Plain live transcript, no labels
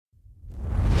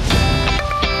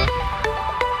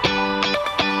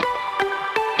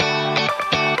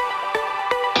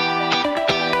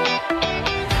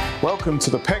welcome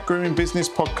to the Pet Grooming Business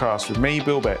Podcast with me,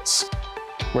 Bill Betts,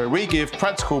 where we give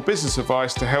practical business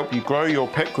advice to help you grow your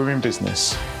pet grooming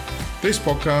business. This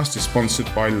podcast is sponsored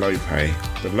by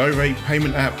LowPay, the low-rate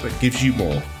payment app that gives you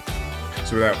more.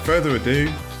 So without further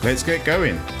ado, let's get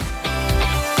going.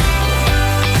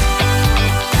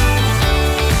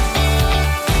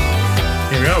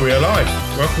 Here we are live.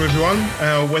 Welcome everyone,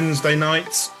 our Wednesday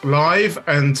night live,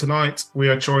 and tonight we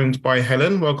are joined by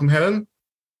Helen. Welcome, Helen.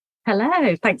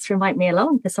 Hello, thanks for inviting me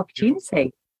along for this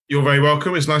opportunity. You're very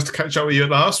welcome. It's nice to catch up with you at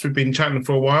last. We've been chatting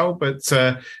for a while, but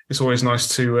it's always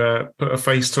nice to put a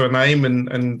face to a name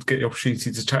and get the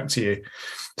opportunity to chat to you.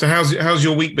 So how's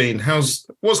your week been?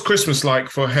 What's Christmas like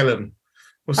for Helen?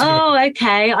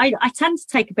 Okay. I tend to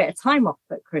take a bit of time off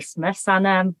at Christmas,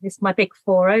 and it's my big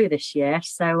 4-0 this year.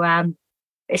 So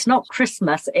it's not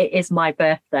Christmas, it is my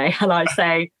birthday.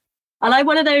 And I'm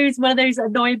one of those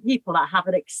annoying people that have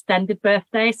an extended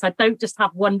birthday. So I don't just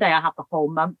have one day, I have the whole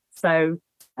month. So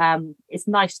it's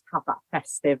nice to have that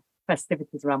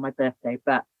festivities around my birthday,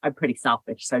 but I'm pretty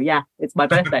selfish. So yeah, it's my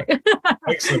birthday.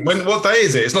 Excellent. What day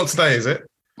is it? It's not today, is it?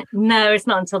 No, it's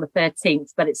not until the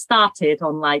 13th, but it started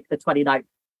on like the 29th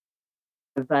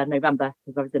of November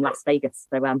because I was in Las Vegas.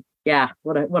 So yeah,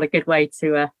 what a good way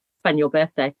to spend your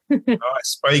birthday.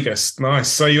 Nice, Vegas, nice.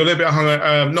 So you're a little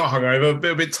bit not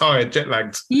hungover, a bit tired, jet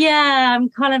lagged. Yeah, I'm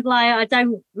kind of like, I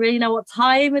don't really know what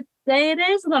time of day it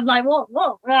is, and I'm like, what?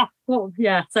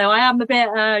 Yeah, so I am a bit,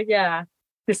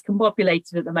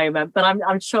 discombobulated at the moment, but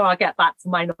I'm sure I'll get back to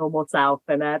my normal self,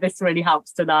 and this really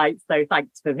helps tonight. So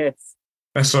thanks for this.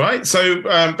 That's all right. So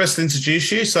best to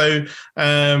introduce you. So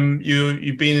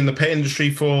you've been in the pet industry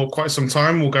for quite some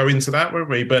time. We'll go into that, won't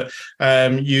we? But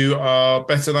you are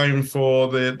better known for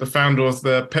the founder of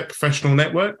the Pet Professional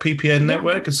Network, PPN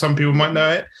Network, as some people might know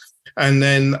it, and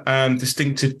then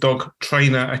Distinctive Dog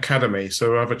Trainer Academy.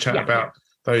 So we'll have a chat about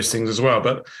those things as well.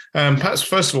 But perhaps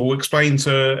first of all, explain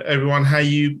to everyone how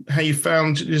you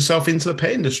found yourself into the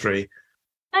pet industry.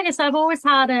 I guess I've always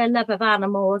had a love of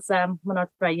animals. When I was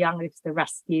very young, I used to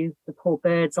rescue the poor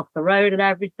birds off the road and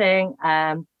everything.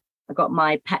 I got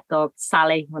my pet dog,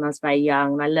 Sally, when I was very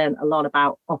young, and I learned a lot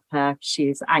off her. She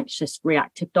was anxious,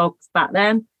 reactive dogs back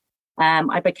then.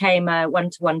 I became a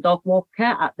one-to-one dog walker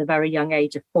at the very young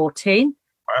age of 14.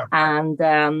 Wow. And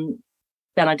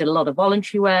then I did a lot of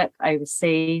voluntary work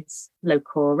overseas,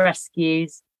 local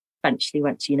rescues, eventually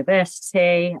went to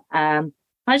university. I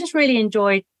just really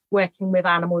enjoyed working with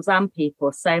animals and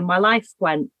people. So my life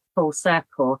went full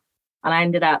circle, and I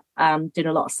ended up doing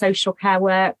a lot of social care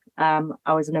work. I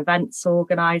was an events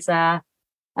organizer.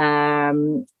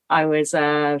 I was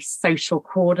a social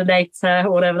coordinator,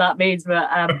 whatever that means.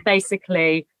 But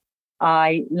basically,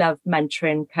 I love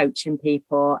mentoring, coaching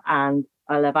people, and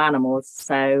I love animals.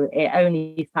 So it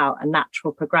only felt a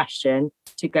natural progression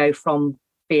to go from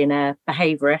being a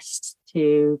behaviorist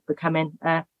to becoming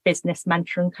a business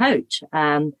mentor and coach.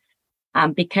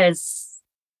 And because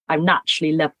I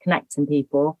naturally love connecting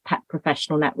people, Pet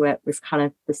Professional Network was kind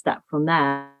of the step from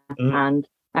there. And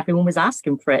everyone was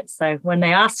asking for it. So when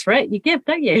they ask for it, you give,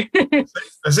 don't you?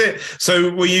 That's it. So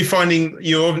were you finding,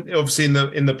 you're obviously in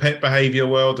the pet behavior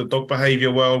world, the dog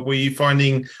behavior world, were you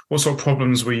finding, what sort of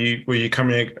problems were you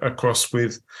coming across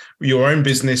with your own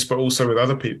business, but also with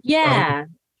other people? Yeah.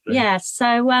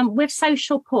 So with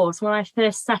Social Pause, when I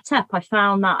first set up, I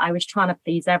found that I was trying to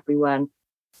please everyone.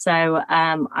 So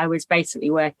I was basically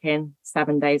working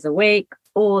 7 days a week,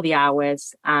 all the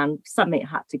hours, and something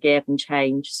had to give and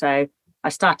change. So I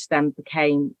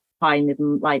became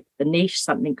finding like the niche,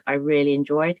 something I really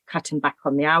enjoyed, cutting back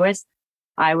on the hours.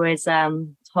 I was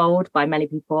told by many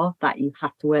people that you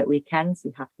have to work weekends,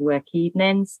 you have to work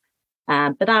evenings,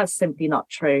 but that's simply not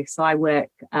true. So I work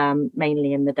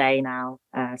mainly in the day now,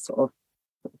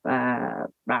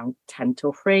 around 10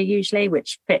 till 3 usually,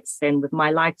 which fits in with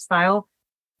my lifestyle.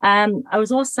 I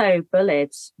was also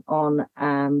bullied on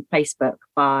Facebook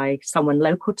by someone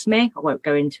local to me. I won't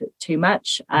go into it too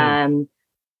much. And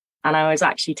I was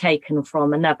actually taken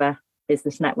from another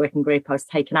business networking group. I was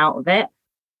taken out of it,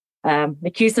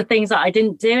 accused of things that I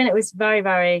didn't do. And it was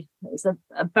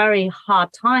a very hard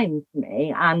time for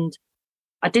me. And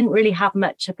I didn't really have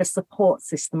much of a support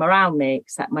system around me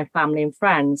except my family and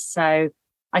friends. So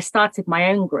I started my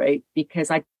own group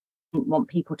because I didn't want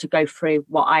people to go through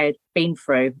what I had been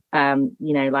through.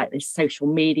 Like this social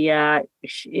media,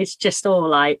 it's just all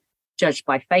like judged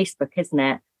by Facebook, isn't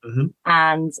it? Mm-hmm.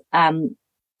 And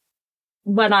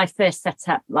when I first set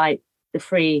up like the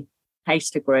free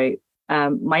taster group,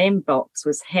 my inbox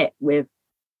was hit with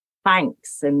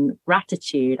thanks and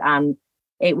gratitude, and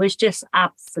it was just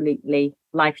absolutely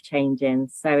life changing.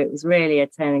 So it was really a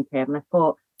turning curve. And I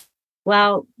thought,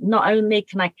 Well, not only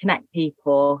can I connect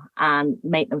people and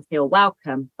make them feel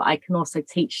welcome, but I can also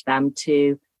teach them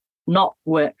to not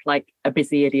work like a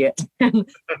busy idiot and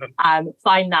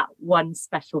find that one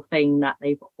special thing that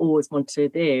they've always wanted to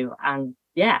do and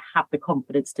have the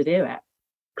confidence to do it.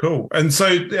 Cool. And so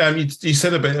you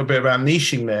said a bit about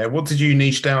niching there. What did you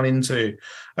niche down into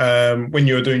when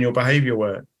you were doing your behavior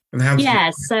work? And how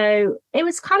so it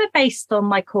was kind of based on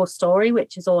my core story,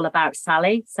 which is all about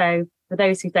Sally. So for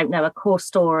those who don't know, a core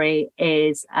story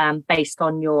is based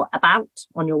on your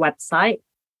website.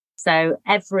 So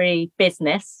every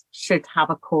business should have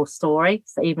a core story.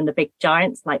 So even the big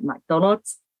giants like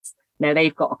McDonald's,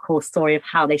 they've got a core story of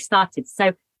how they started.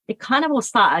 So it kind of all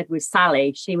started with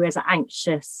Sally. She was an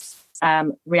anxious,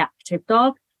 reactive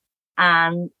dog.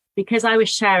 And because I was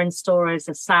sharing stories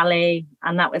of Sally,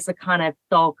 and that was the kind of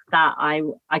dog that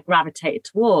I gravitated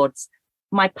towards,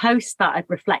 my post started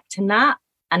reflecting that.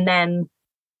 And then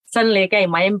suddenly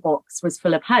again, my inbox was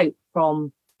full of hope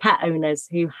from pet owners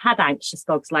who had anxious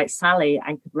dogs like Sally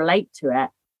and could relate to it.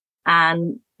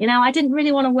 And, I didn't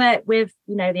really want to work with,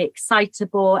 the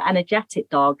excitable, energetic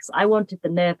dogs. I wanted the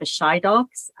nervous, shy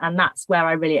dogs. And that's where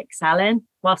I really excel in.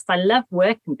 Whilst I love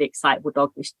working with the excitable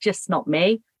dog, it's just not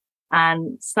me.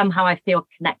 And somehow I feel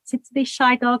connected to these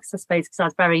shy dogs, I suppose, because I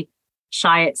was very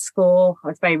shy at school. I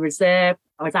was very reserved.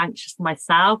 I was anxious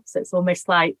myself. So it's almost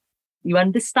like you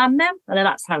understand them. I know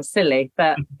that sounds silly,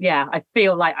 but I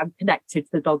feel like I'm connected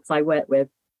to the dogs I work with.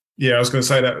 Yeah, I was going to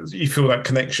say that you feel that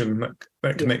connection,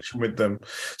 that connection with them.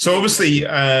 So obviously,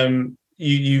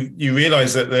 you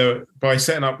realise that by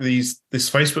setting up this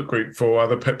Facebook group for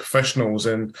other pet professionals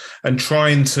and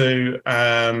trying to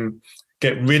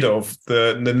get rid of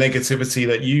the negativity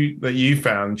that you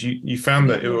found, you found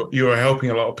that you were helping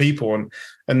a lot of people,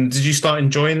 and did you start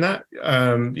enjoying that?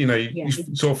 You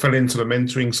sort of fell into the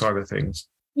mentoring side of things.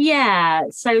 Yeah.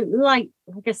 So like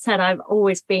I said, I've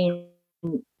always been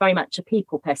very much a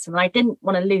people person, and I didn't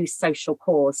want to lose social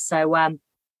cause. So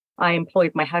I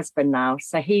employed my husband now.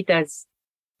 So he does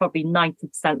probably 90%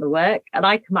 of the work, and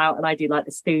I come out and I do like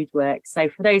the stooge work. So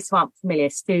for those who aren't familiar,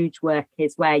 stooge work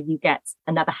is where you get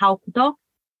another helper dog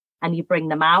and you bring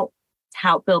them out to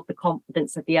help build the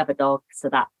confidence of the other dog so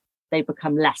that they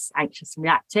become less anxious and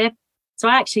reactive. So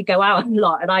I actually go out a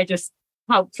lot and I just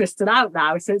help Tristan out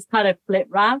now. So it's kind of flipped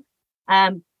round.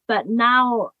 But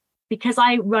now, because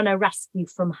I run a rescue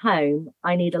from home,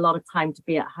 I need a lot of time to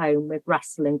be at home with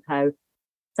Russell and Co.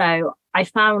 So I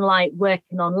found like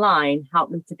working online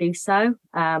helped me to do so,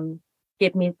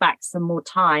 give me back some more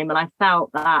time. And I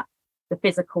felt that the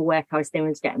physical work I was doing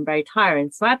was getting very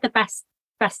tiring. So I have the best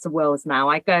of worlds now.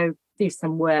 I go do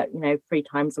some work, 3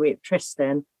 times a week with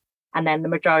Tristan. And then the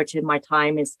majority of my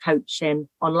time is coaching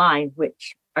online,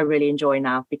 which I really enjoy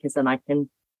now because then I can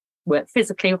work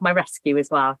physically with my rescue as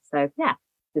well. So yeah.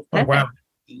 Oh, wow.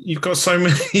 You've got so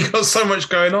much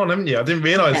going on, haven't you? I didn't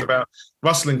realise about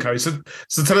Russell and Co. So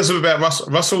tell us a bit about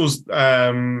Russell's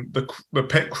the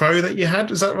pet crow that you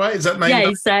had. Is that right? Is that name?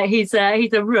 Yeah, he's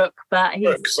a rook, but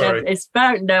it's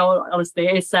very honestly,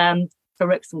 it's for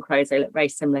rooks and crows. They look very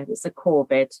similar. It's a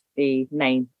corvid, the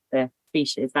name, the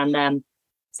species, and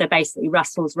so basically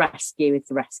Russell's rescue is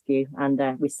the rescue,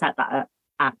 and we set that up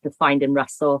after finding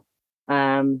Russell.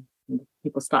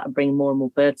 People started bringing more and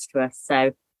more birds to us.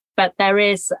 So, but there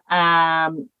is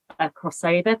a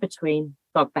crossover between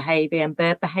dog behaviour and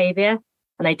bird behaviour.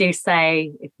 And they do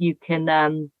say if you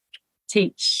can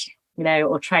teach,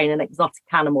 or train an exotic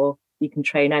animal, you can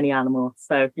train any animal.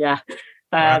 So yeah,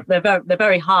 wow. They're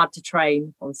very hard to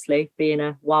train, obviously, being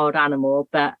a wild animal.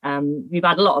 But we've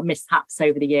had a lot of mishaps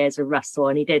over the years with Russell,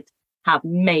 and he did have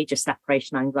major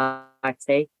separation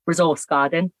anxiety, resource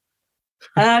guarding.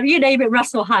 You name it,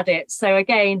 Russell had it. So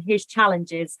again, his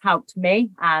challenges helped me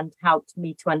and helped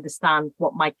me to understand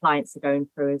what my clients are going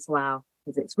through as well.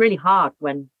 Because it's really hard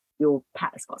when your pet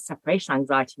has got separation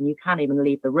anxiety and you can't even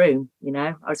leave the room.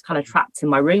 I was kind of trapped in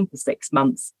my room for 6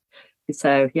 months.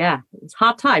 So yeah, it was a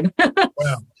hard time.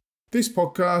 Wow. This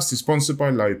podcast is sponsored by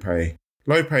LowPay.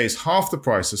 LowPay is half the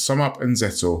price of SumUp and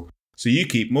Zettle, so you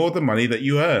keep more of the money that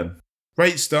you earn.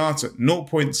 Rates start at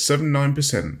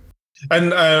 0.79%.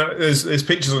 And there's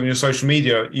pictures on your social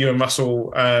media. You and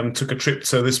Russell took a trip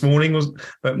to This Morning. Was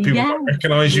that people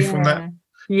recognise you from that?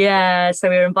 Yeah, so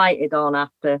we were invited on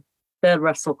after the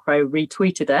Russell Crowe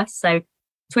retweeted us. So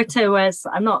Twitter was,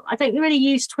 I don't really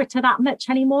use Twitter that much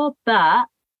anymore, but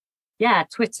yeah,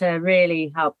 Twitter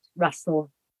really helped Russell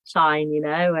shine,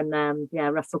 and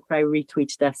Russell Crowe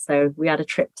retweeted us. So we had a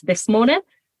trip to This Morning,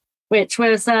 which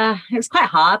was it was quite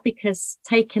hard because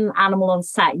taking an animal on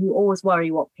set, you always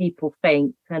worry what people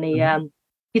think. And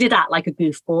he did act like a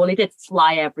goofball. He did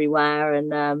fly everywhere,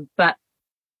 and but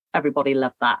everybody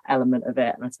loved that element of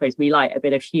it. And I suppose we like a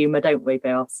bit of humour, don't we,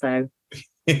 Bill? So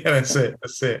yeah, that's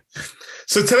it.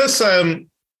 So tell us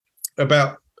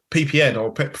about PPN,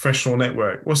 or Pet Professional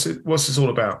Network. What's this all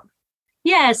about?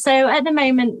 Yeah, so at the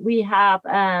moment we have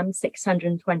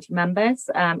 620 members.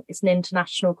 It's an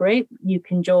international group. You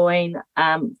can join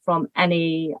from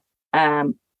any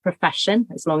profession,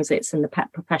 as long as it's in the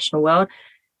pet professional world.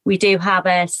 We do have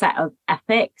a set of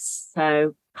ethics,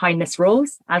 so kindness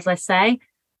rules, as I say,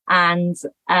 and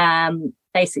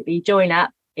basically join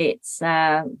up. It's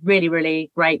a really,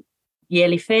 really great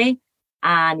yearly fee,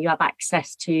 and you have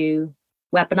access to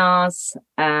webinars,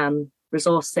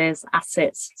 resources,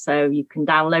 assets, so you can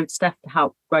download stuff to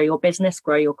help grow your business,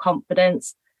 grow your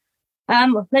confidence.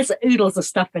 There's oodles of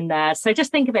stuff in there. So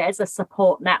just think of it as a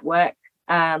support network,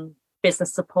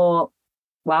 business support,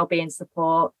 wellbeing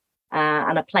support,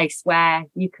 and a place where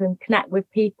you can connect with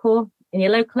people in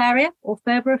your local area or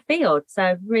further afield.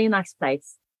 So really nice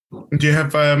place. Do you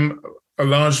have a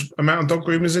large amount of dog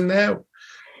groomers in there?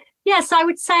 Yes, I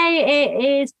would say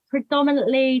it is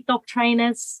predominantly dog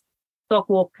trainers, dog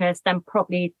walkers, then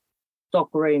probably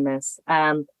dog groomers.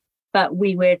 But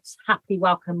we would happily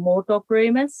welcome more dog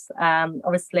groomers.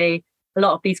 Obviously, a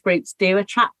lot of these groups do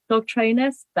attract dog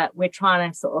trainers, but we're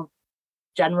trying to sort of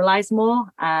generalize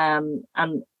more. And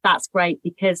that's great,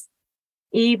 because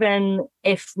even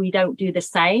if we don't do the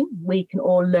same, we can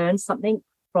all learn something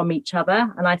from each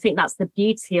other. And I think that's the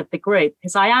beauty of the group,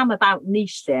 because I am about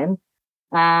niching.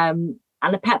 And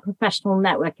the Pet Professional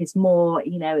Network is more,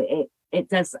 it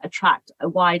does attract a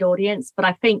wide audience. But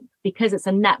I think because it's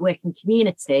a networking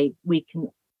community, we can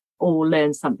all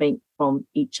learn something from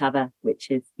each other,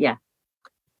 which is,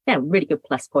 really good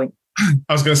plus point.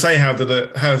 I was going to say, how do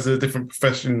the different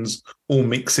professions all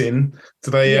mix in?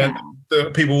 Do they, do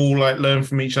people all learn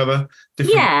from each other?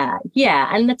 Yeah.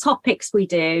 And the topics we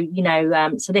do,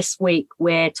 so this week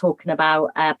we're talking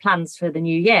about plans for the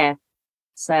new year.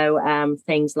 So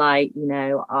things like,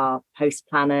 our post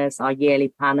planners, our yearly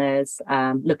planners,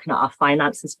 looking at our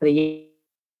finances for the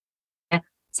year.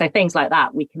 So things like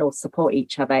that, we can all support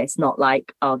each other. It's not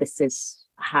like, this is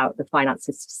how the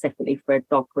finances specifically for a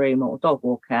dog groomer or dog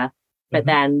walker. But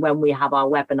then when we have our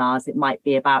webinars, it might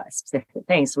be about a specific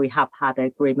thing. So we have had a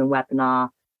grooming webinar.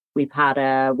 We've had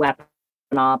a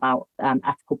webinar about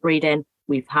ethical breeding.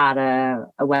 We've had a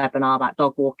webinar about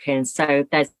dog walking. So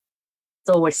there's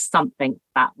always something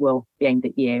that will be aimed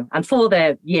at you. And for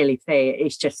the yearly fee,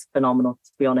 it's just phenomenal,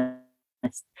 to be honest.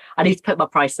 I need to put my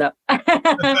price up.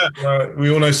 We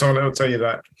all know someone that will tell you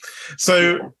that.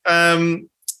 So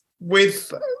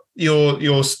with your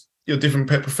different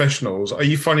pet professionals, are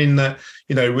you finding that,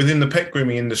 within the pet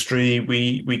grooming industry,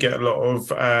 we get a lot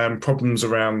of problems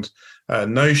around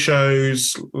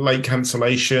no-shows, late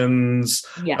cancellations,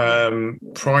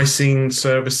 pricing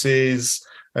services,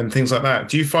 and things like that?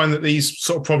 Do you find that these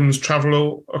sort of problems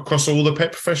travel across all the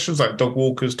pet professions, like dog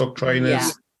walkers, dog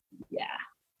trainers? Yeah.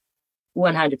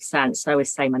 100%. So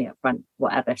always say money up front,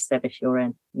 whatever service you're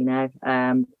in, and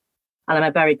I'm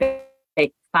a very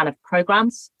big fan of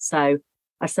programs. So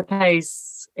I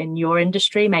suppose in your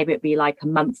industry, maybe it'd be like a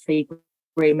monthly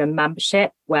grooming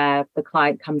membership where the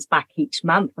client comes back each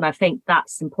month. And I think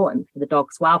that's important for the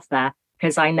dog's welfare,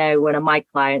 because I know one of my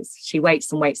clients, she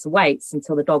waits and waits and waits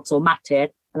until the dog's all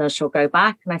matted, and then she'll go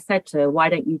back. And I said to her, why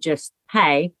don't you just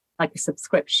pay like a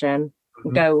subscription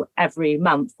and go every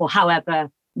month or however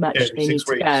much they need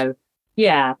to go?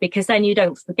 Yeah, because then you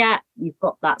don't forget, you've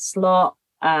got that slot.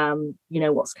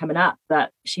 What's coming up,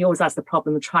 but she always has the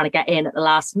problem of trying to get in at the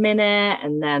last minute,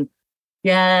 and then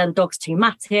the dog's too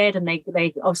matted, and they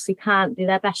obviously can't do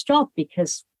their best job,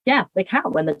 because they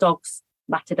can't when the dog's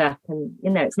matted up, and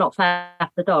it's not fair for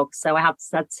the dog. So I have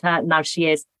said to her, now she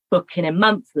is booking in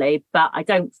monthly, but I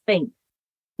don't think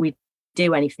we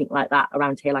do anything like that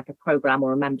around here, like a program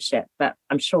or a membership. But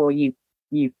I'm sure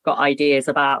you've got ideas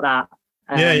about that.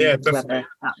 Definitely. Whether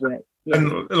that works. Yeah.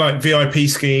 And like VIP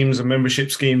schemes and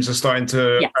membership schemes are starting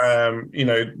to,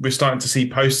 we're starting to see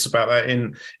posts about that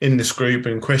in this group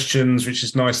and questions, which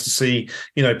is nice to see,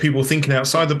 people thinking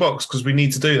outside the box, because we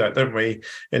need to do that, don't we?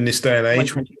 In this day and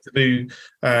age, 100%. We need to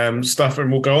do stuff,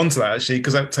 and we'll go on to that actually,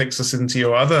 because that takes us into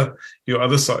your other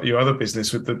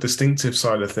business with the distinctive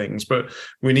side of things. But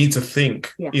we need to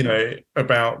think,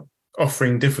 about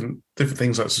offering different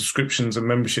things like subscriptions and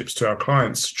memberships to our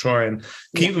clients to try and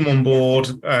keep them on board,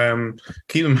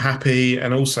 keep them happy,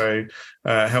 and also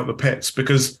help the pets.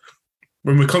 Because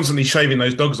when we're constantly shaving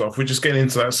those dogs off, we're just getting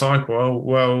into that cycle. Oh,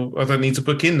 well, I don't need to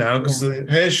book in now because the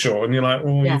hair's short, and you're like,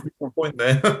 you've got a point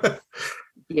there.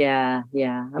 Yeah,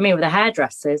 yeah. I mean, with the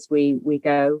hairdressers, we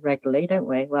go regularly, don't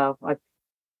we? Well, I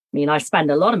mean, I spend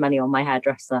a lot of money on my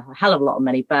hairdresser, a hell of a lot of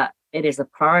money, but it is a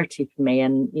priority for me.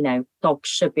 And, dogs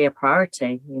should be a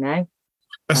priority,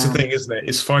 That's the thing, isn't it?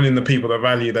 It's finding the people that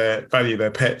value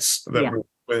their pets that Yeah. will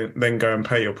then go and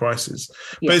pay your prices.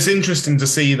 Yeah. But it's interesting to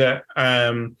see that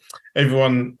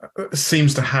everyone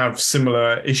seems to have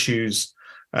similar issues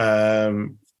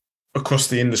across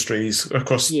the industries,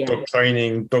 across dog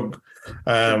training, dog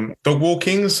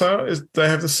walking. So they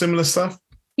have the similar stuff.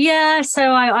 Yeah,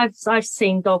 so I've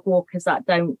seen dog walkers that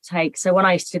don't take. So when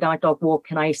I used to do my dog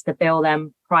walking, I used to bill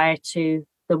them prior to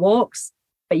the walks,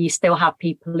 but you still have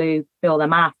people who bill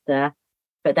them after.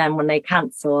 But then when they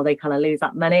cancel, they kind of lose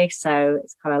that money. So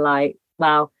it's kind of like,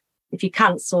 well, if you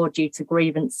cancel due to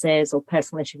grievances or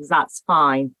personal issues, that's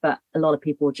fine. But a lot of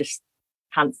people just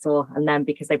cancel, and then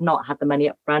because they've not had the money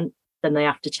up front, then they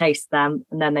have to chase them,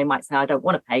 and then they might say, I don't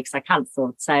want to pay because I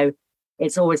cancelled. So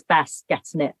it's always best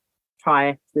getting it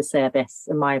prior to the service,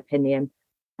 in my opinion.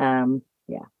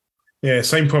 Yeah,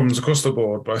 same problems across the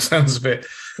board, by the sounds of it.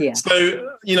 Yeah.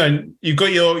 So, you've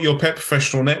got your pet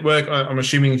professional network. I'm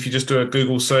assuming if you just do a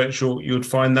Google search, you'd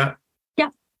find that.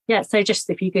 Yeah. So just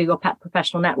if you Google Pet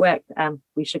Professional Network,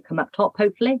 we should come up top,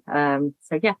 hopefully. So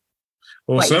yeah,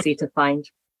 awesome. Quite easy to find.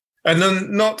 And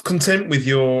then, not content with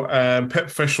your pet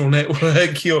professional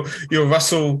network, your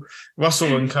Russell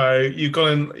and Co. You've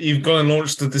gone and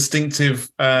launched the Distinctive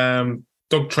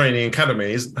Dog Training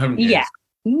Academy, haven't you?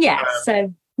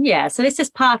 Yeah. So this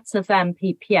is part of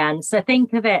PPN. So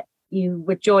think of it, you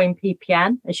would join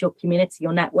PPN as your community,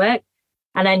 your network,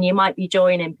 and then you might be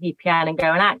joining PPN and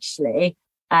going, actually,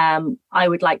 I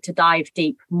would like to dive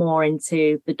deep more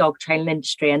into the dog training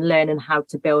industry and learning how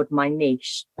to build my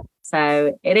niche.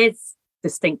 So it is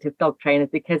Distinctive Dog Trainers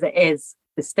because it is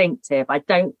distinctive. I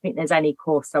don't think there's any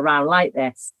course around like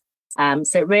this.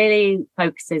 So it really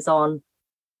focuses on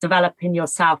developing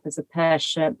yourself as a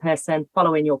person,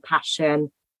 following your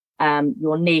passion,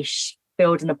 your niche,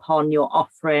 building upon your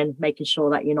offering, making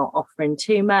sure that you're not offering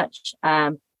too much.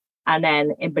 And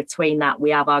then in between that,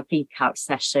 we have our geek out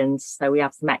sessions. So we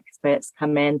have some experts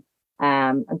come in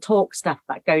and talk stuff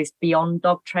that goes beyond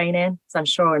dog training. So I'm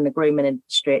sure in the grooming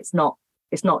industry, it's not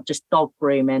just dog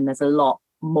grooming. There's a lot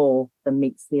more than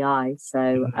meets the eye.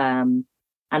 So, and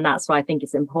that's why I think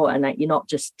it's important that you're not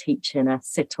just teaching a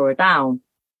sit or a down.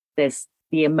 There's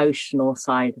the emotional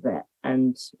side of it.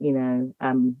 And,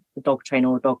 the dog trainer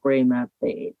or dog groomer,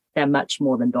 they're much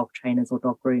more than dog trainers or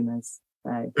dog groomers.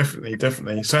 So.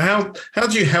 Definitely. So how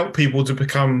do you help people to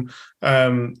become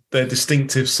their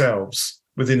distinctive selves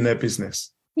within their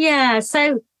business? Yeah,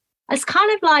 so it's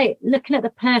kind of like looking at the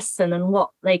person and what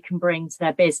they can bring to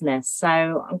their business. So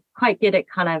I'm quite good at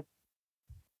kind of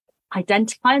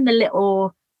identifying the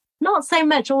little, not so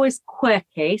much always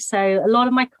quirky. So a lot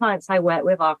of my clients I work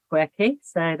with are quirky.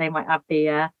 So they might have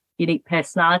the unique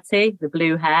personality, the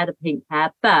blue hair, the pink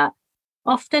hair, but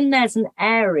often there's an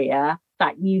area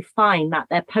that you find that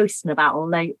they're posting about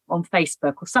on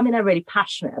Facebook or something they're really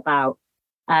passionate about.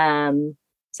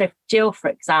 So Jill, for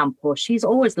example, she's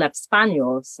always loved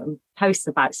spaniels and posts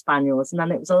about spaniels. And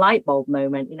then it was a light bulb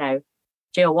moment,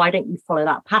 Jill, why don't you follow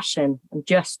that passion and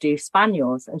just do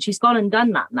spaniels? And she's gone and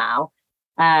done that now.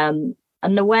 And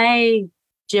the way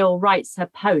Jill writes her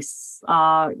posts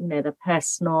are, the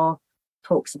personal,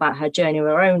 talks about her journey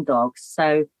with her own dogs.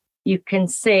 So you can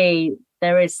see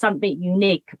there is something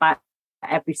unique about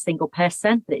every single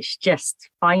person, but it's just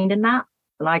finding that.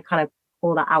 And I kind of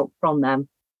pull that out from them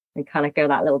and kind of go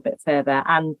that little bit further.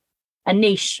 And a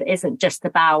niche isn't just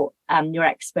about your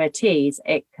expertise.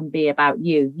 It can be about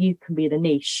you. You can be the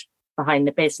niche behind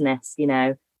the business.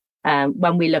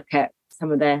 When we look at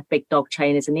some of the big dog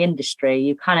trainers in the industry,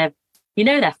 you kind of,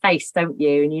 their face, don't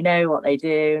you? And you know what they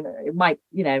do. And it might,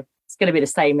 it's going to be the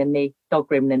same in the dog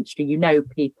grooming industry.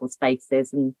 People's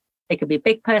faces, and they could be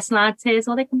big personalities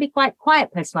or they can be quite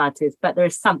quiet personalities, but there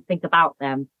is something about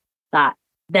them that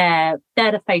they're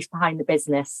the face behind the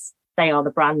business. They are the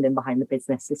branding behind the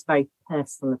business. It's a very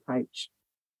personal approach.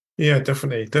 Yeah,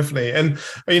 definitely. And,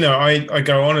 I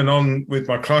go on and on with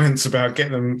my clients about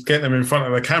getting them in front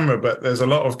of the camera, but there's a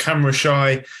lot of camera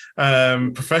shy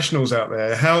professionals out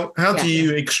there. How do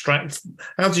you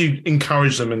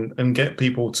encourage them and get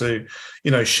people to,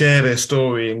 share their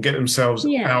story and get themselves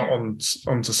out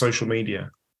onto social media?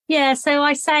 Yeah. So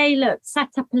I say, look, set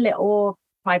up a little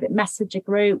private messenger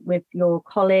group with your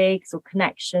colleagues or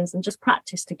connections and just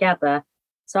practice together.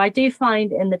 So I do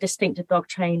find in the Distinctive Dog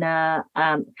Trainer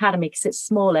Academy, because it's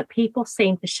smaller, people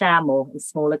seem to share more in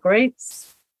smaller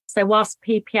groups. So whilst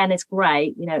PPN is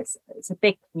great, it's a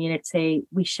big community,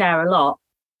 we share a lot.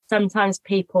 sometimes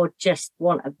people just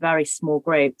want a very small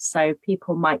group. So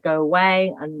people might go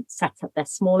away and set up their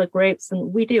smaller groups.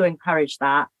 And we do encourage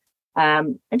that.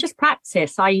 And just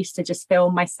practice. I used to just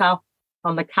film myself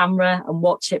on the camera and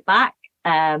watch it back.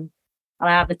 And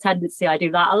I have a tendency, I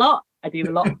do that a lot. I do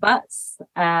a lot of buts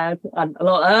and a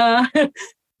lot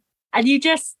and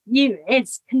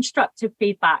it's constructive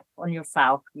feedback on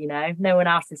yourself, no one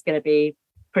else is going to be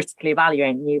critically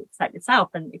evaluating you except yourself.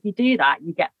 And if you do that,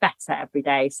 you get better every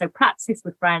day. So practice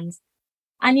with friends.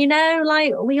 And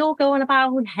we all go on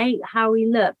about and hate how we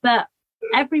look, but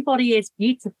everybody is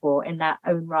beautiful in their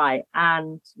own right.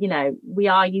 And, we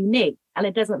are unique. And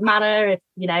it doesn't matter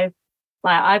if,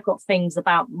 I've got things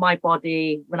about my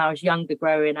body when I was younger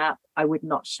growing up, I would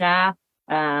not share.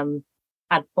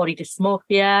 Had body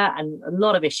dysmorphia and a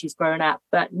lot of issues growing up.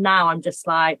 But now I'm just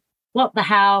like, what the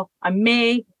hell? I'm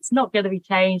me. It's not going to be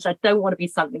changed. I don't want to be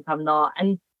something I'm not.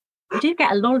 And I do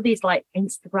get a lot of these like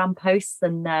Instagram posts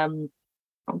and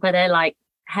where they're like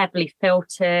heavily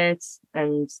filtered,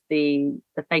 and the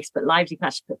Facebook lives, you can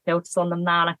actually put filters on them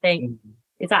now. And I think,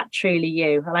 is that truly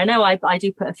you? And I know I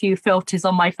do put a few filters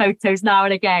on my photos now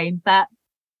and again, but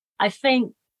I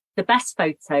think the best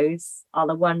photos are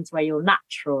the ones where you're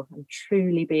natural and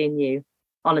truly being you.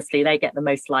 Honestly, they get the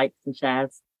most likes and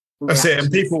shares. That's it.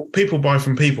 And people buy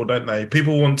from people, don't they?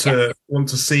 People want to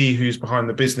see who's behind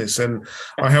the business. And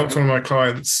I helped one of my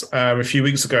clients a few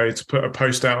weeks ago to put a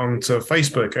post out onto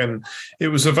Facebook, and it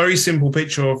was a very simple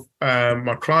picture of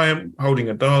my client holding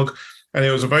a dog, and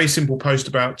it was a very simple post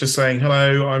about just saying,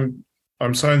 hello,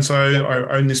 I'm so and so,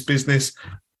 I own this business.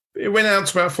 It went out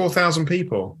to about 4,000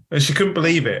 people, and she couldn't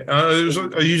believe it. I was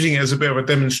using it as a bit of a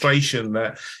demonstration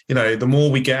that the more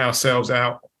we get ourselves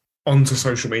out onto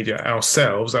social media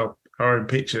ourselves, our own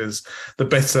pictures, the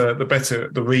better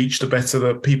the reach, the better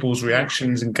the people's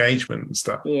reactions, engagement and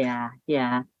stuff. Yeah.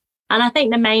 And I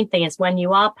think the main thing is when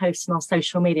you are posting on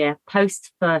social media,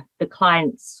 post for the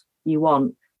clients you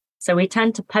want. So we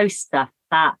tend to post stuff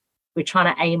that we're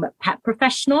trying to aim at pet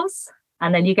professionals,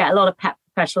 and then you get a lot of pet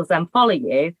professionals then follow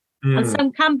you, and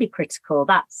some can be critical.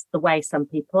 That's the way some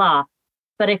people are.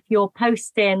 But if you're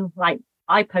posting, like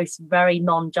I post very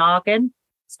non-jargon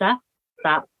stuff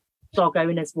that dog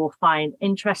owners will find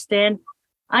interesting.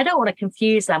 I don't want to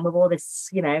confuse them with all this,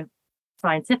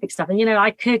 scientific stuff. And,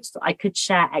 I could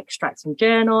share extracts from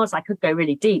journals. I could go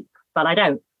really deep, but I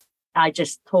don't. I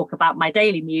just talk about my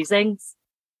daily musings,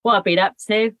 what I've been up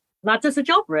to. That does the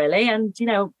job, really. And,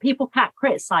 people can't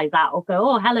criticize that or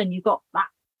go, oh, Helen, you got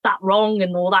that wrong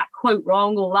and all that quote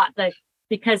wrong, all that,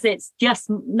 because it's just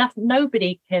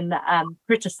nobody can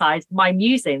criticize my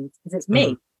musings because it's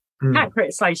me. Can't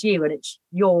criticize you, and it's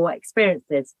your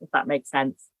experiences, if that makes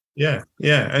sense. Yeah,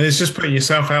 and it's just putting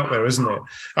yourself out there, isn't it?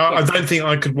 I don't think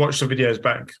I could watch the videos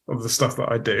back of the stuff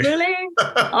that I do. Really?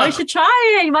 I should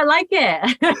try it. You might like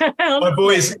it. My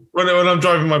boys, when I'm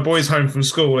driving my boys home from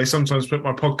school, they sometimes put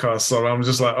my podcasts on. I'm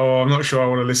just like, I'm not sure I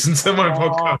want to listen to my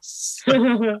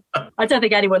podcasts. I don't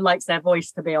think anyone likes their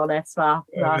voice, to be honest. I've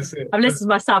listened to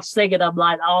myself sing and I'm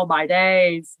like, oh my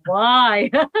days,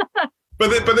 why?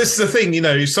 But this is the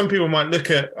thing, some people might look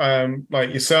at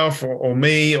like yourself or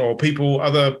me or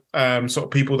other sort of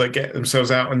people that get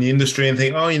themselves out in the industry and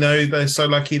think, they're so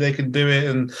lucky they can do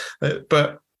it.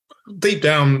 But deep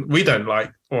down, I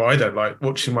don't like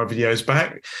watching my videos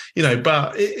back,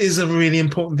 but it is a really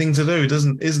important thing to do,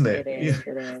 isn't it? It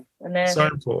is. And then, so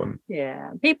important.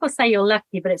 Yeah. People say you're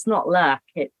lucky, but it's not luck.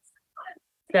 It's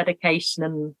dedication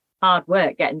and hard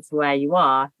work getting to where you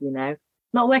are,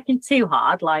 Not working too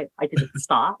hard, like I did at the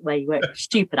start, where you work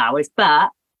stupid hours. But,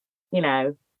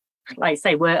 like I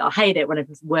say, I hate it when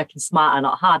it's working smarter,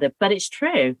 not harder. But it's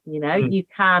true, you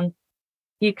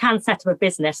can set up a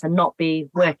business and not be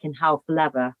working hell for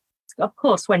leather. Of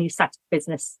course, when you set up a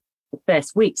business, the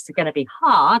first weeks are going to be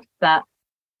hard, but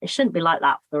it shouldn't be like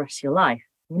that for the rest of your life.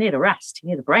 You need a rest, you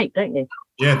need a break, don't you?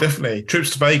 Yeah, definitely. Trips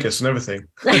to Vegas and everything.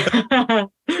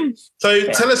 So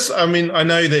tell us, I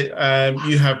know that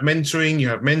you have mentoring, you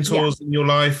have mentors in your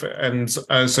life. And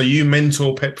so you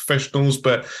mentor pet professionals,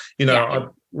 but, I'm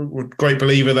a great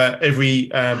believer that every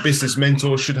business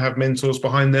mentor should have mentors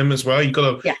behind them as well. You've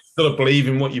got to believe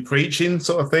in what you're preaching,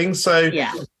 sort of thing. So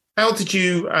how did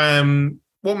you,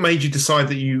 what made you decide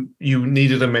that you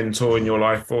needed a mentor in your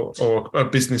life or a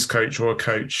business coach or a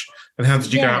coach? And how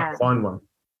did you go out and find one?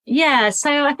 Yeah,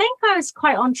 so I think I was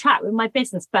quite on track with my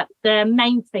business, but the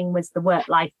main thing was the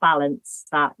work-life balance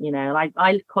that,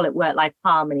 I call it work-life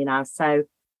harmony now. So,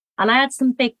 and I had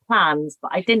some big plans,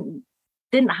 but I didn't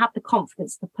have the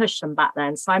confidence to push them back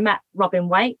then. So I met Robin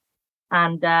Waite,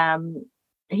 and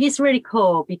he's really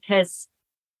cool because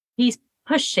he's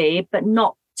pushy, but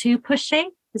not too pushy.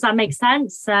 Does that make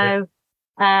sense? So,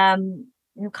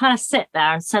 you'll kind of sit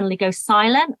there and suddenly go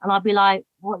silent, and I'll be like,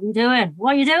 what are you doing?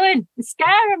 What are you doing? It's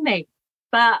scaring me.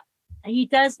 But he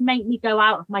does make me go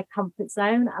out of my comfort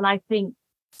zone. And I think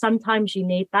sometimes you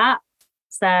need that.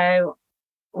 So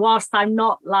whilst I'm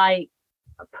not like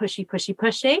pushy,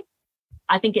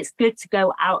 I think it's good to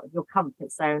go out of your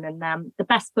comfort zone. And the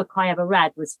best book I ever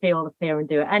read was Feel the Fear and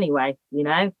Do It Anyway. You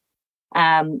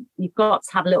know, you've got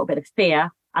to have a little bit of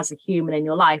fear as a human in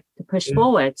your life to push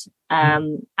forward.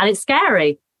 And it's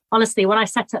scary. Honestly, when I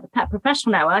set up the Pet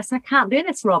Professional Network, I said, I can't do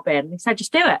this, Robin. He said,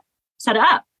 just do it. Set it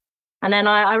up. And then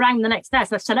I rang the next day.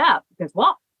 So I set it up. He goes,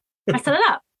 what? I set it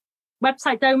up.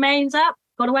 Website domains up.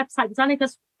 Got a website design. He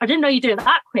goes, I didn't know you do it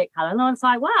that quick, Helen. And I was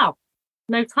like, wow,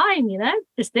 no time, you know,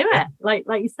 just do it. Like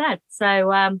you said.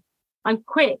 So I'm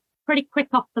pretty quick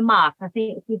off the mark. I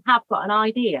think if you have got an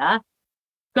idea,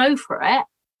 go for it.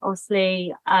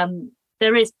 Obviously,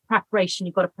 there is preparation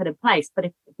you've got to put in place. But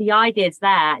if the idea is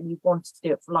there and you've wanted to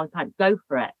do it for a long time, go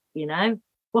for it. You know,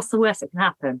 what's the worst that can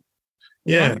happen?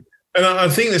 Yeah. And I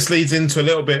think this leads into a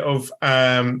little bit of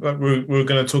like we're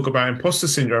going to talk about imposter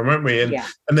syndrome, won't we? And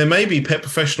there may be pet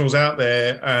professionals out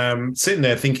there sitting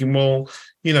there thinking, well,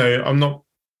 you know, I'm not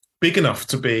big enough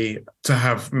to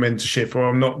have mentorship, or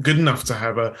I'm not good enough to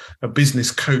have a business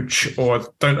coach, or I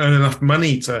don't earn enough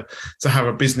money to have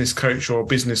a business coach or a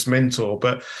business mentor.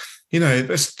 But you know,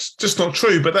 that's just not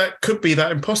true. But that could be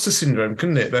that imposter syndrome,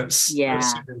 couldn't it? That's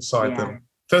inside them.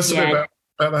 Tell us a bit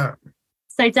about that.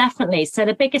 So definitely. So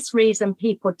the biggest reason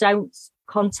people don't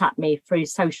contact me through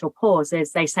social pause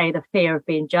is they say the fear of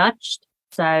being judged.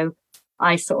 So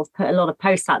I sort of put a lot of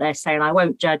posts out there saying, I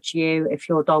won't judge you if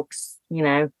your dog's, you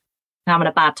know, having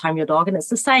a bad time, your dog. And it's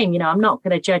the same, you know, I'm not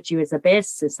going to judge you as a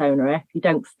business owner if you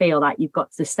don't feel that you've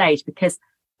got to the stage, because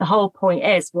the whole point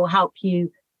is we'll help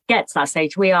you get to that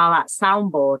stage. We are that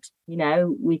soundboard, you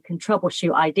know, we can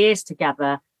troubleshoot ideas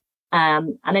together.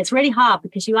 And it's really hard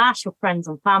because you ask your friends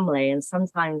and family, and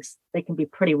sometimes they can be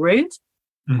pretty rude.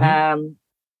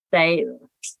 They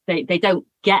don't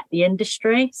get the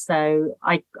industry. So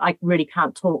I really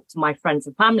can't talk to my friends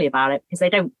and family about it because they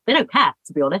don't care,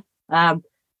 to be honest. And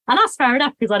that's fair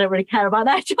enough, because I don't really care about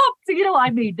their job. So you know what I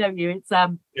mean, don't you? It's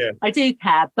I do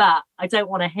care, but I don't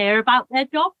want to hear about their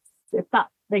jobs, if that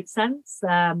makes sense.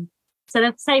 So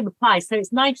the same applies. So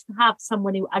it's nice to have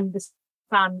someone who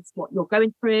understands what you're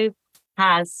going through,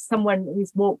 has someone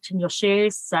who's walked in your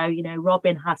shoes. So, you know,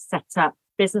 Robin has set up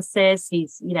businesses.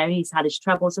 He's had his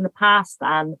troubles in the past,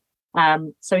 and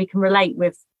so he can relate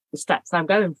with the steps I'm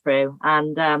going through.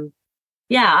 And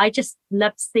I just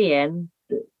love seeing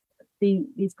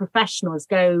these professionals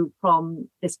go from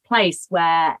this place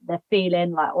where they're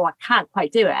feeling like, oh, I can't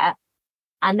quite do it,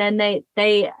 and then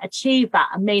they achieve that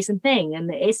amazing thing.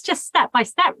 And it's just step by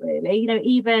step, really. You know,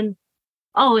 even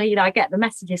I get the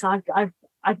messages. I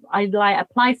like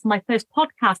applied for my first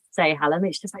podcast today, Helen.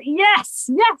 It's just like, yes,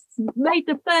 you've made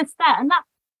the first step. And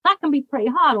that can be pretty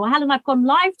hard. Or Helen, I've gone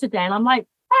live today. And I'm like,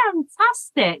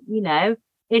 fantastic. You know,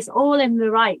 it's all in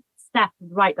the right step, in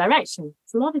the right direction.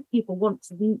 So a lot of people want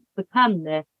to become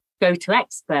the go-to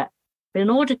expert. But in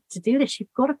order to do this,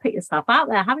 you've got to put yourself out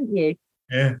there, haven't you?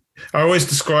 Yeah. I always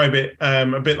describe it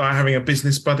a bit like having a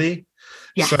business buddy.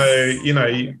 Yes. So, you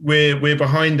know, we're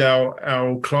behind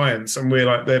our clients, and we're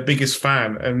like their biggest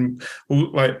fan, and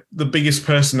like the biggest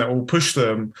person that will push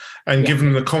them and give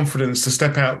them the confidence to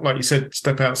step out, like you said,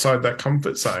 step outside that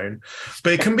comfort zone.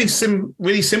 But it can be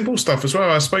really simple stuff as well.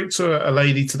 I spoke to a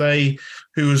lady today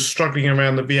who was struggling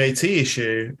around the VAT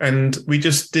issue, and we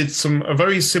just did a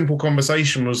very simple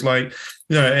conversation. Was like,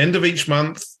 you know, at the end of each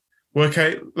month, work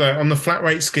out on the flat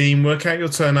rate scheme, work out your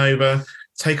turnover,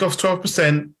 take off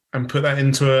 12%. And put that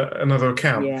into another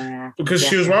account, because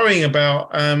she was worrying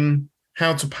about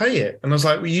how to pay it, and I was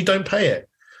like, "Well, you don't pay it;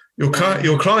 your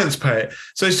clients pay it."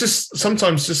 So it's just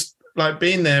sometimes just like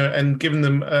being there and giving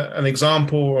them an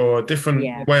example or a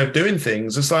different way of doing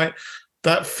things. It's like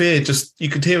that fear. Just you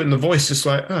could hear it in the voice, just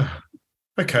like, "Oh,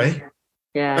 okay,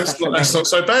 that's not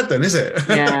so bad then, is it?"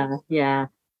 yeah.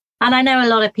 And I know a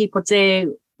lot of people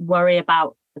do worry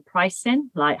about the pricing,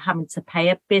 like having to pay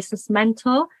a business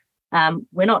mentor.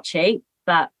 We're not cheap,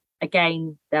 but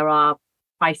again, there are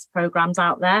price programs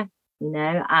out there, you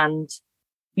know, and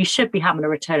you should be having a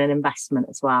return on investment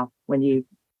as well when you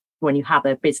have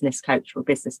a business coach or a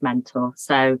business mentor.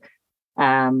 So,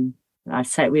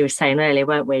 we were saying earlier,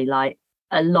 weren't we? Like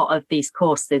a lot of these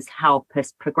courses help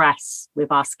us progress with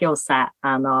our skill set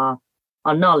and our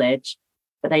knowledge,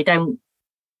 but they don't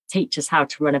teach us how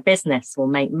to run a business or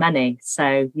make money.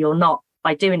 So you're not,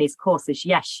 by doing these courses,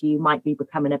 yes, you might be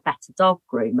becoming a better dog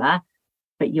groomer,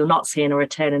 but you're not seeing a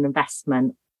return on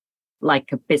investment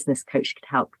like a business coach could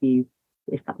help you,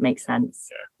 if that makes sense.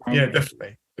 Yeah,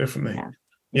 definitely.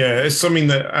 Yeah, it's something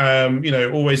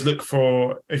that always look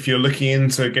for if you're looking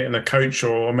into getting a coach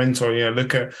or a mentor.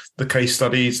 Look at the case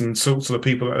studies and talk to the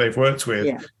people that they've worked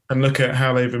with, and look at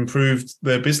how they've improved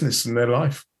their business and their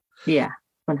life. Yeah,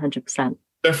 100%.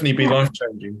 Definitely be life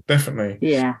changing. Definitely.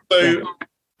 Yeah. So,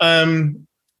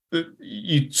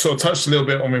 you sort of touched a little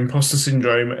bit on imposter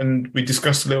syndrome, and we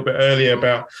discussed a little bit earlier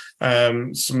about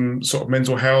some sort of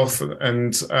mental health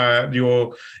and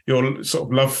your sort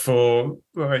of love for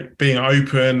like being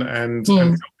open and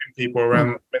helping people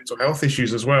around mental health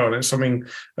issues as well. And it's something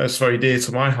that's very dear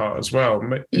to my heart as well.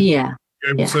 Yeah. You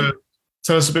able to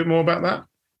tell us a bit more about that?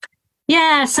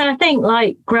 Yeah, so I think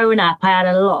like growing up, I had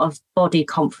a lot of body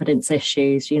confidence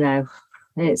issues, and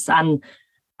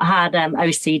I had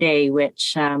OCD,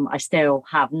 which I still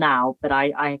have now, but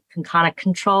I can kind of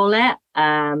control it.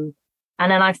 And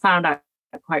then I found out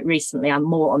quite recently I'm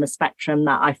more on the spectrum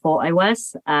that I thought I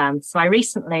was. So I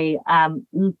recently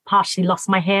partially lost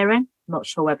my hearing. I'm not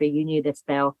sure whether you knew this,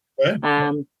 Bill.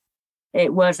 Yeah.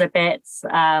 It was a bit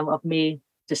of me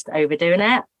just overdoing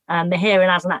it. And the hearing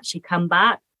hasn't actually come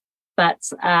back.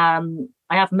 But I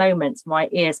have moments my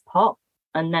ears pop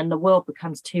and then the world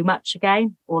becomes too much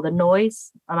again, or the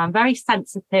noise. And I'm very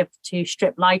sensitive to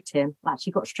strip lighting. I've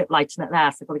actually got strip lighting at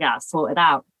there, so I've got to get that sorted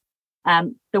out.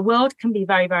 The world can be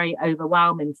very, very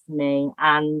overwhelming for me,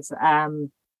 and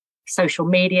social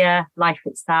media, life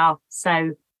itself.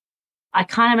 So I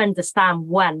kind of understand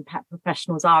when pet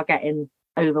professionals are getting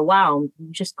overwhelmed.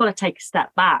 You've just got to take a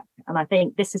step back. And I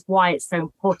think this is why it's so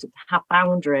important to have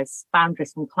boundaries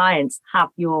from clients.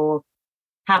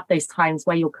 Have those times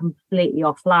where you're completely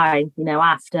offline.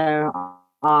 After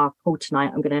our call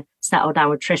tonight, I'm going to settle down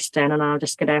with Tristan and I'm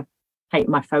just going to take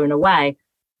my phone away.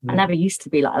 I never used to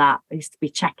be like that. I used to be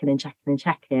checking.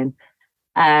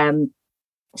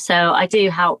 So I do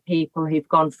help people who've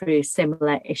gone through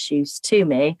similar issues to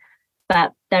me,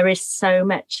 but there is so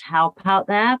much help out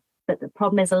there. But the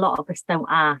problem is a lot of us don't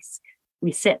ask.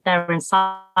 We sit there in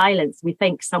silence. We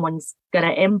think someone's going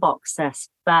to inbox us,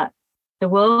 but the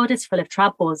world is full of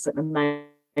troubles at the moment,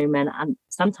 and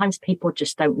sometimes people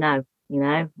just don't know.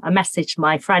 I messaged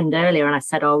my friend earlier and I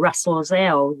said, "Oh, Russell's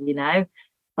ill."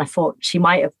 I thought she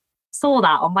might have saw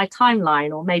that on my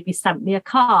timeline or maybe sent me a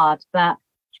card, but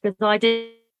she goes, "I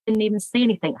didn't even see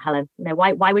anything, Helen.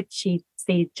 Why would she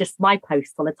see just my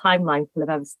post on a timeline full of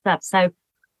other stuff?" So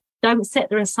don't sit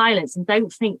there in silence, and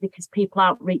don't think because people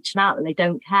aren't reaching out that they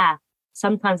don't care.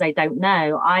 Sometimes they don't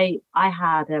know. I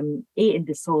had eating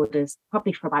disorders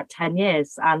probably for about 10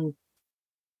 years, and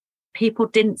people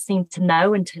didn't seem to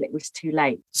know until it was too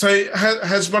late. So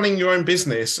has running your own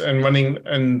business and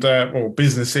or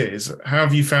businesses, how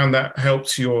have you found that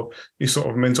helps your sort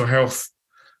of mental health?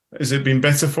 Has it been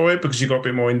better for it because you've got a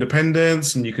bit more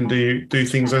independence and you can do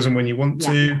things as and when you want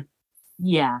to?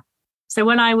 Yeah. So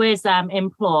when I was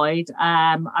employed,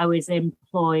 I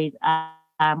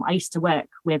used to work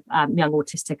with young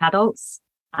autistic adults,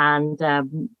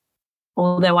 and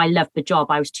although I loved the job,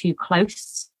 I was too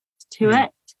close to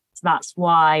it. So that's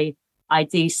why I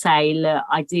do say, look,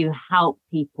 I do help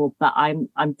people, but I'm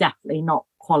definitely not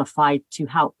qualified to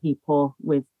help people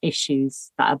with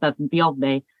issues that are above and beyond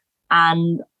me.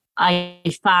 And I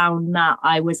found that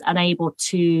I was unable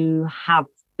to have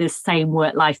the same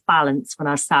work-life balance when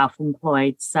I was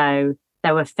self-employed. So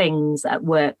there were things at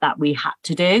work that we had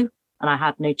to do, and I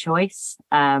had no choice.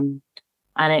 And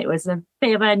it was a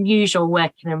bit of an unusual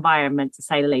working environment, to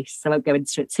say the least. So I won't go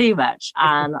into it too much.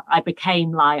 And I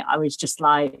became I just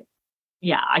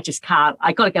can't,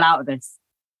 I got to get out of this.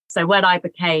 So when I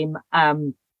became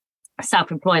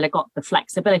self-employed, I got the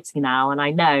flexibility now. And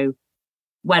I know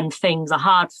when things are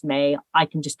hard for me, I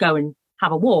can just go and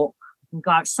have a walk and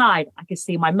go outside. I could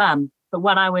see my mum. But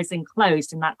when I was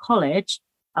enclosed in that college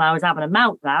and I was having a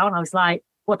meltdown, I was like,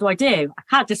 what do? I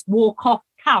can't just walk off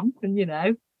camp and,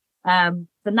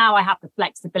 so now I have the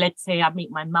flexibility. I meet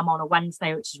my mum on a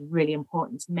Wednesday, which is really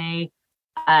important to me.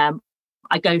 I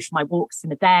go for my walks in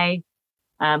the day,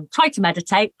 try to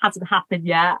meditate, hasn't happened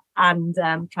yet, and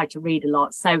try to read a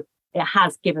lot. So it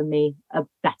has given me a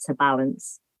better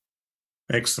balance.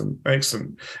 Excellent.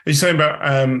 You're saying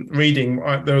about reading.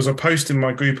 There was a post in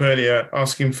my group earlier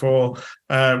asking for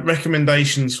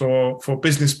recommendations for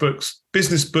business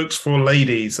books for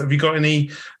ladies. Have you got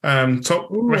any top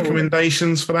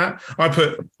recommendations for that? I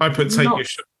put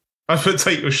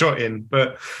Take Your Shot in,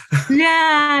 but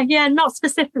yeah, not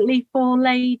specifically for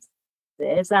ladies.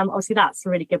 Obviously, that's a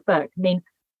really good book. I mean,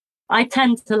 I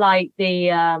tend to like the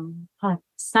I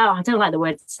don't like the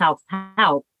word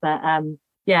self-help, but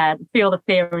Feel the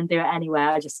Fear and Do It Anyway.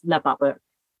 I just love that book.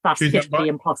 That's the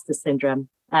Imposter Syndrome.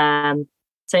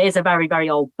 So it is a very, very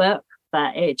old book,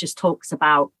 but it just talks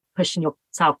about pushing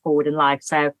yourself forward in life.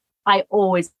 So I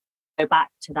always go back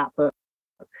to that book.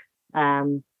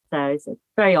 So it's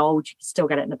very old. You can still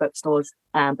get it in the bookstores.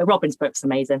 But Robin's book's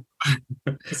amazing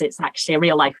because it's actually a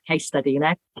real life case study, you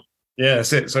know? Yeah,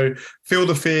 that's it. So Feel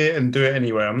the Fear and Do It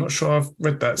Anyway. I'm not sure I've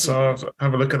read that, so I'll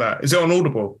have a look at that. Is it on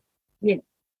Audible? Yeah.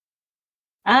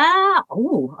 I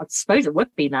suppose it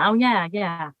would be now.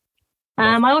 Yeah.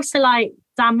 I also like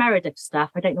Dan Meredith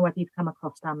stuff. I don't know whether you've come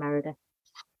across Dan Meredith.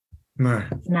 No.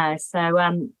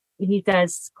 So he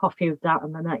does Coffee with Dan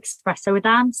and then Espresso with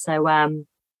Dan. So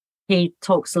he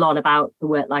talks a lot about the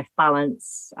work-life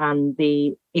balance and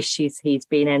the issues he's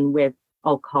been in with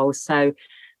alcohol. So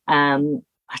I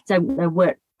don't know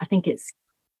what, I think it's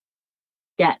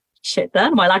Get Shit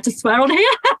Done. Am I allowed to swear on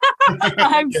here?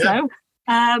 I hope so.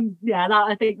 I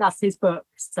think that's his book.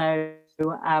 So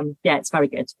it's very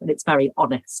good and it's very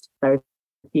honest. So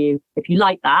if you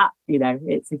like that,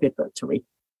 it's a good book to read.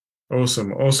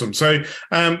 Awesome. So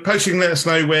perhaps you can let us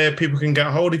know where people can get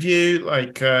a hold of you,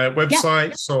 like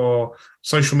websites or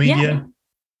social media.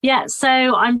 Yeah, so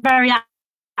I'm very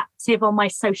active on my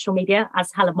social media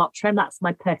as Helen Mottram. That's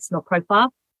my personal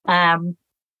profile.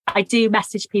 I do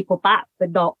message people back,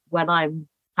 but not when I'm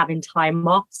having time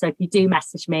off. So if you do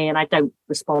message me and I don't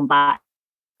respond back,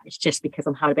 it's just because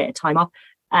I'm having a bit of time off.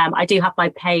 I do have my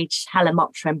page, Helen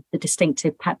Mottram, the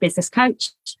Distinctive Pet Business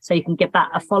Coach. So you can give that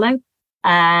a follow.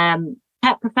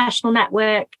 Pet Professional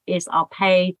Network is our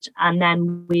page. And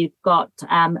then we've got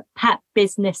Pet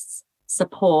Business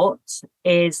Support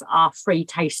is our free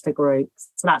taster group.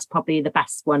 So that's probably the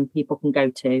best one people can go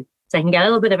to. So they can get a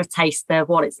little bit of a taster of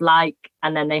what it's like.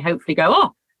 And then they hopefully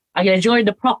go, I'm going to join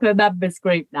the proper members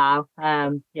group now.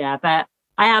 But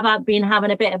I have been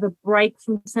having a bit of a break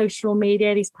from social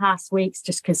media these past weeks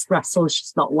just because Russell's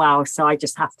just not well. So I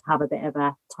just have to have a bit of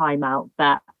a time out.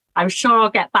 But I'm sure I'll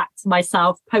get back to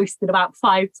myself posting about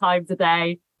 5 times a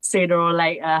day sooner or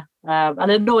later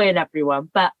and annoying everyone.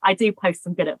 But I do post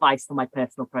some good advice on my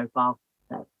personal profile.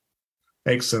 So.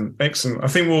 Excellent. I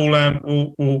think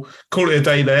we'll call it a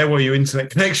day there while your internet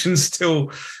connection's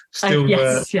still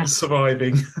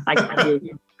surviving.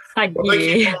 Thank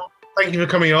you. Thank you for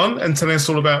coming on and telling us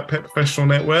all about Pet Professional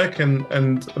Network and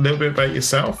a little bit about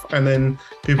yourself. And then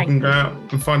people can go out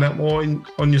and find out more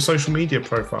on your social media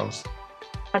profiles.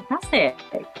 Fantastic.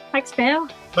 Thanks, Phil.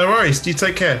 No worries. You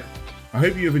take care. I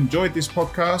hope you've enjoyed this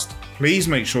podcast. Please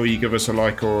make sure you give us a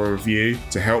like or a review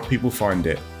to help people find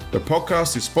it. The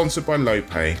podcast is sponsored by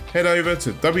LowPay. Head over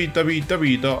to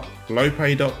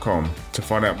www.lowpay.com to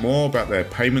find out more about their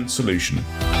payment solution.